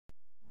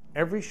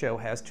Every show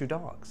has 2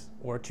 dogs,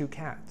 or 2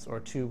 cats, or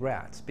 2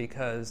 rats,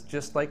 because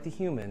just like the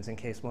humans, in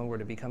case one were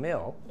to become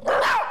ill,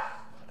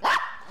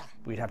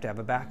 we'd have to have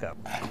a backup.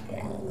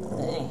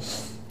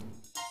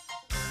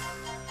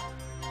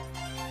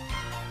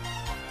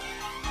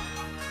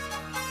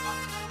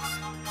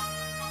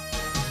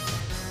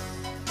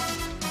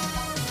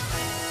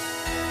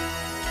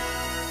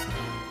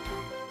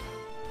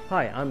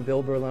 Hi, I'm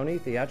Bill Berloni,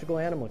 theatrical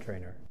animal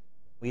trainer.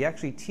 We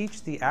actually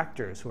teach the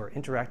actors who are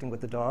interacting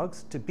with the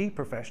dogs to be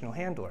professional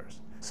handlers.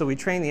 So we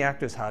train the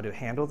actors how to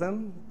handle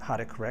them, how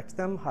to correct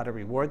them, how to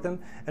reward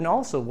them, and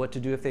also what to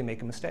do if they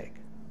make a mistake.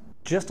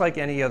 Just like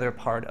any other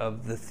part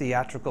of the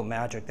theatrical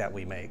magic that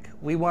we make,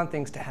 we want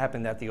things to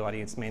happen that the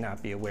audience may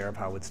not be aware of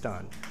how it's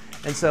done.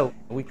 And so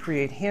we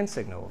create hand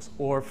signals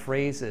or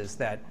phrases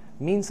that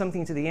mean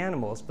something to the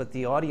animals, but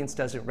the audience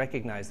doesn't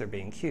recognize they're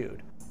being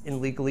cued. In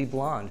Legally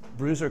Blonde,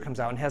 Bruiser comes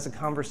out and has a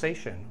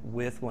conversation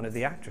with one of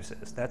the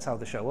actresses. That's how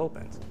the show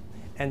opens.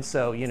 And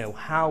so,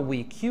 how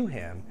we cue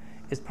him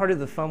is part of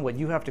the fun, what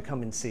you have to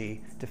come and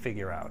see to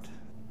figure out.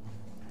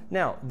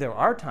 Now, there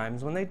are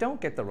times when they don't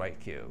get the right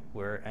cue,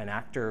 where an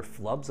actor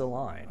flubs a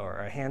line or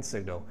a hand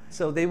signal.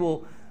 So they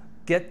will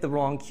get the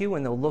wrong cue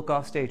and they'll look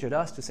off stage at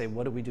us to say,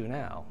 what do we do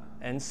now?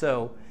 And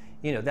so,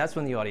 that's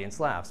when the audience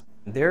laughs.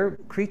 They're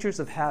creatures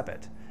of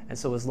habit. And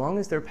so as long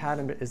as their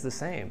pattern is the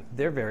same,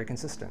 they're very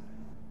consistent.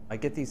 I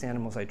get these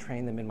animals, I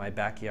train them in my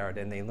backyard,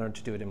 and they learn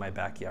to do it in my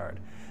backyard.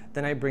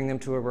 Then I bring them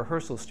to a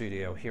rehearsal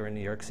studio here in New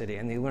York City,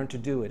 and they learn to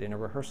do it in a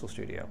rehearsal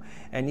studio.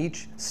 And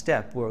each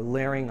step, we're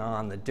layering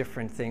on the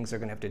different things they're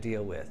going to have to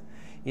deal with.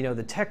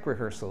 The tech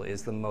rehearsal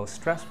is the most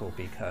stressful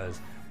because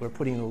we're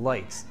putting the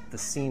lights, the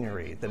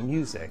scenery, the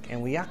music, and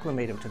we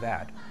acclimate them to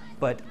that.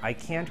 But I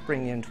can't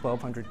bring in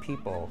 1,200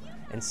 people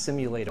and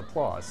simulate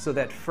applause. So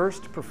that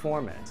first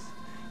performance,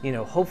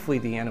 hopefully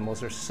the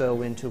animals are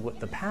so into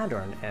the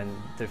pattern and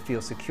they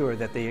feel secure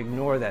that they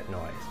ignore that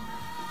noise. Oh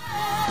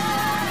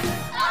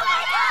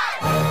my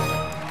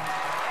God!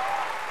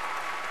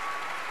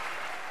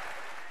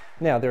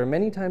 Now, there are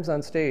many times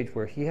on stage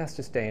where he has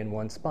to stay in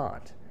one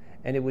spot.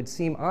 And it would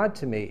seem odd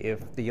to me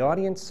if the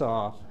audience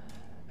saw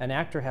an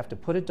actor have to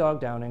put a dog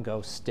down and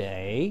go,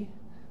 stay.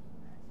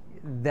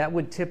 That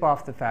would tip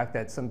off the fact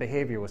that some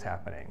behavior was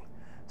happening.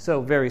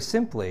 So very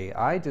simply,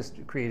 I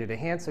just created a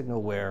hand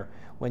signal where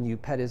when you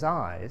pet his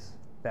eyes,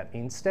 that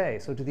means stay.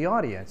 So to the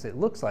audience, it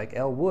looks like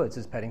Elle Woods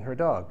is petting her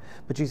dog,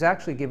 but she's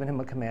actually given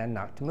him a command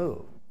not to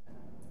move.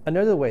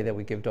 Another way that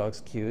we give dogs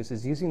cues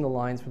is using the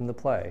lines from the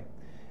play.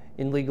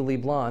 In Legally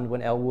Blonde,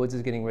 when Elle Woods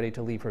is getting ready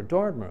to leave her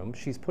dorm room,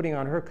 she's putting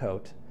on her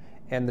coat,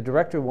 and the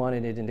director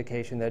wanted an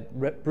indication that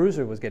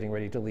Bruiser was getting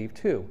ready to leave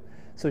too.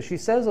 So she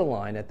says a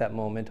line at that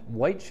moment,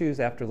 white shoes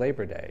after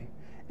Labor Day.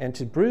 And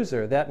to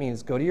Bruiser, that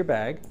means go to your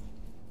bag,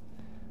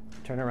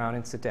 turn around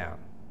and sit down.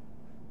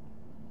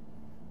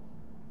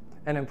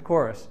 And of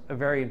course, a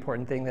very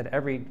important thing that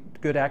every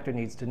good actor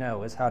needs to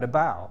know is how to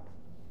bow.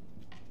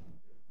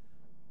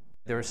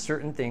 There are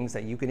certain things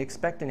that you can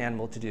expect an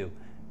animal to do.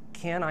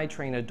 Can I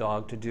train a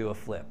dog to do a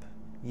flip?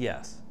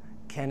 Yes.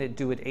 Can it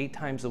do it 8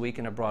 times a week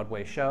in a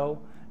Broadway show?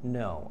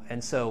 No.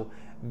 And so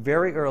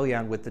very early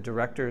on with the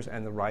directors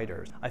and the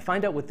writers, I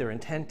find out what their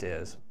intent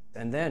is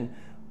and then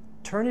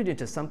turn it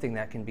into something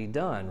that can be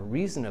done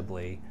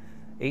reasonably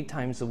 8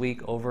 times a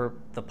week over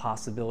the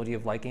possibility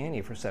of Like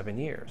Annie for 7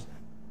 years.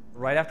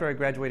 Right after I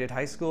graduated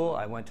high school,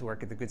 I went to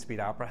work at the Goodspeed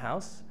Opera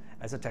House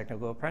as a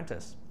technical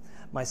apprentice.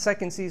 My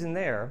second season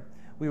there,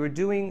 we were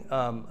doing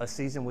a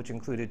season which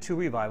included 2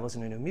 revivals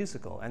and a new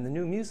musical, and the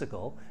new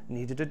musical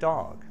needed a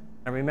dog.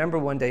 I remember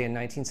one day in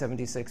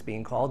 1976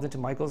 being called into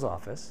Michael's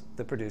office,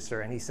 the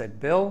producer, and he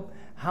said, Bill,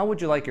 how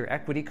would you like your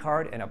equity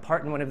card and a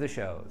part in one of the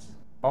shows?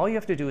 All you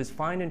have to do is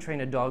find and train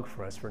a dog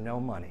for us for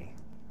no money.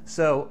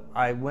 So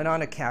I went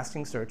on a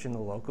casting search in the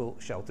local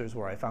shelters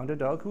where I found a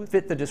dog who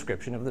fit the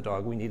description of the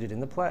dog we needed in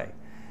the play.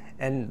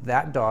 And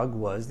that dog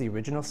was the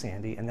original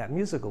Sandy, and that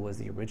musical was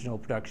the original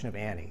production of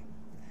Annie.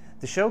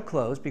 The show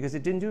closed because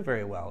it didn't do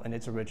very well in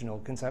its original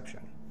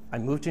conception. I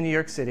moved to New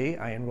York City,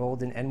 I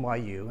enrolled in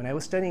NYU, and I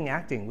was studying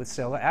acting with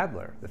Stella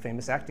Adler, the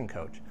famous acting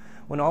coach,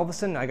 when all of a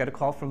sudden I got a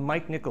call from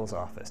Mike Nichols'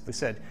 office who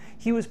said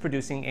he was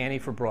producing Annie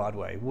for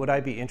Broadway. Would I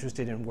be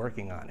interested in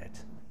working on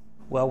it?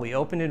 Well, we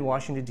opened in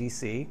Washington,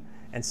 D.C.,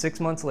 and 6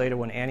 months later,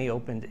 when Annie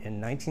opened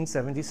in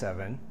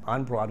 1977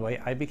 on Broadway,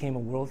 I became a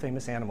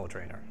world-famous animal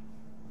trainer.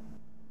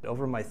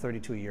 Over my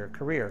 32-year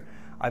career,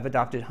 I've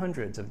adopted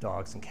hundreds of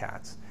dogs and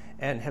cats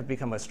and have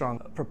become a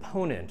strong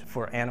proponent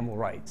for animal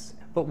rights.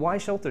 But why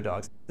shelter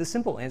dogs? The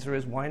simple answer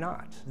is why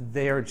not?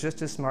 They are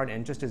just as smart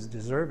and just as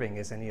deserving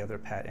as any other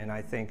pet, and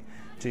I think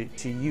to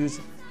use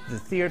the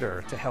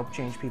theater to help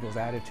change people's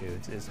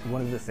attitudes is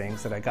one of the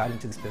things that I got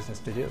into this business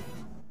to do.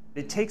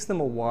 It takes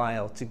them a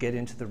while to get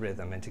into the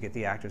rhythm and to get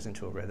the actors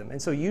into a rhythm.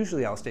 And so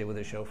usually I'll stay with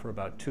a show for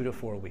about 2 to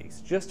 4 weeks,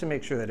 just to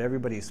make sure that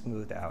everybody's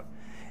smoothed out.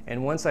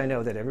 And once I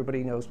know that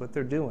everybody knows what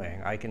they're doing,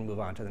 I can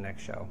move on to the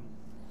next show.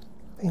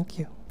 Thank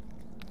you.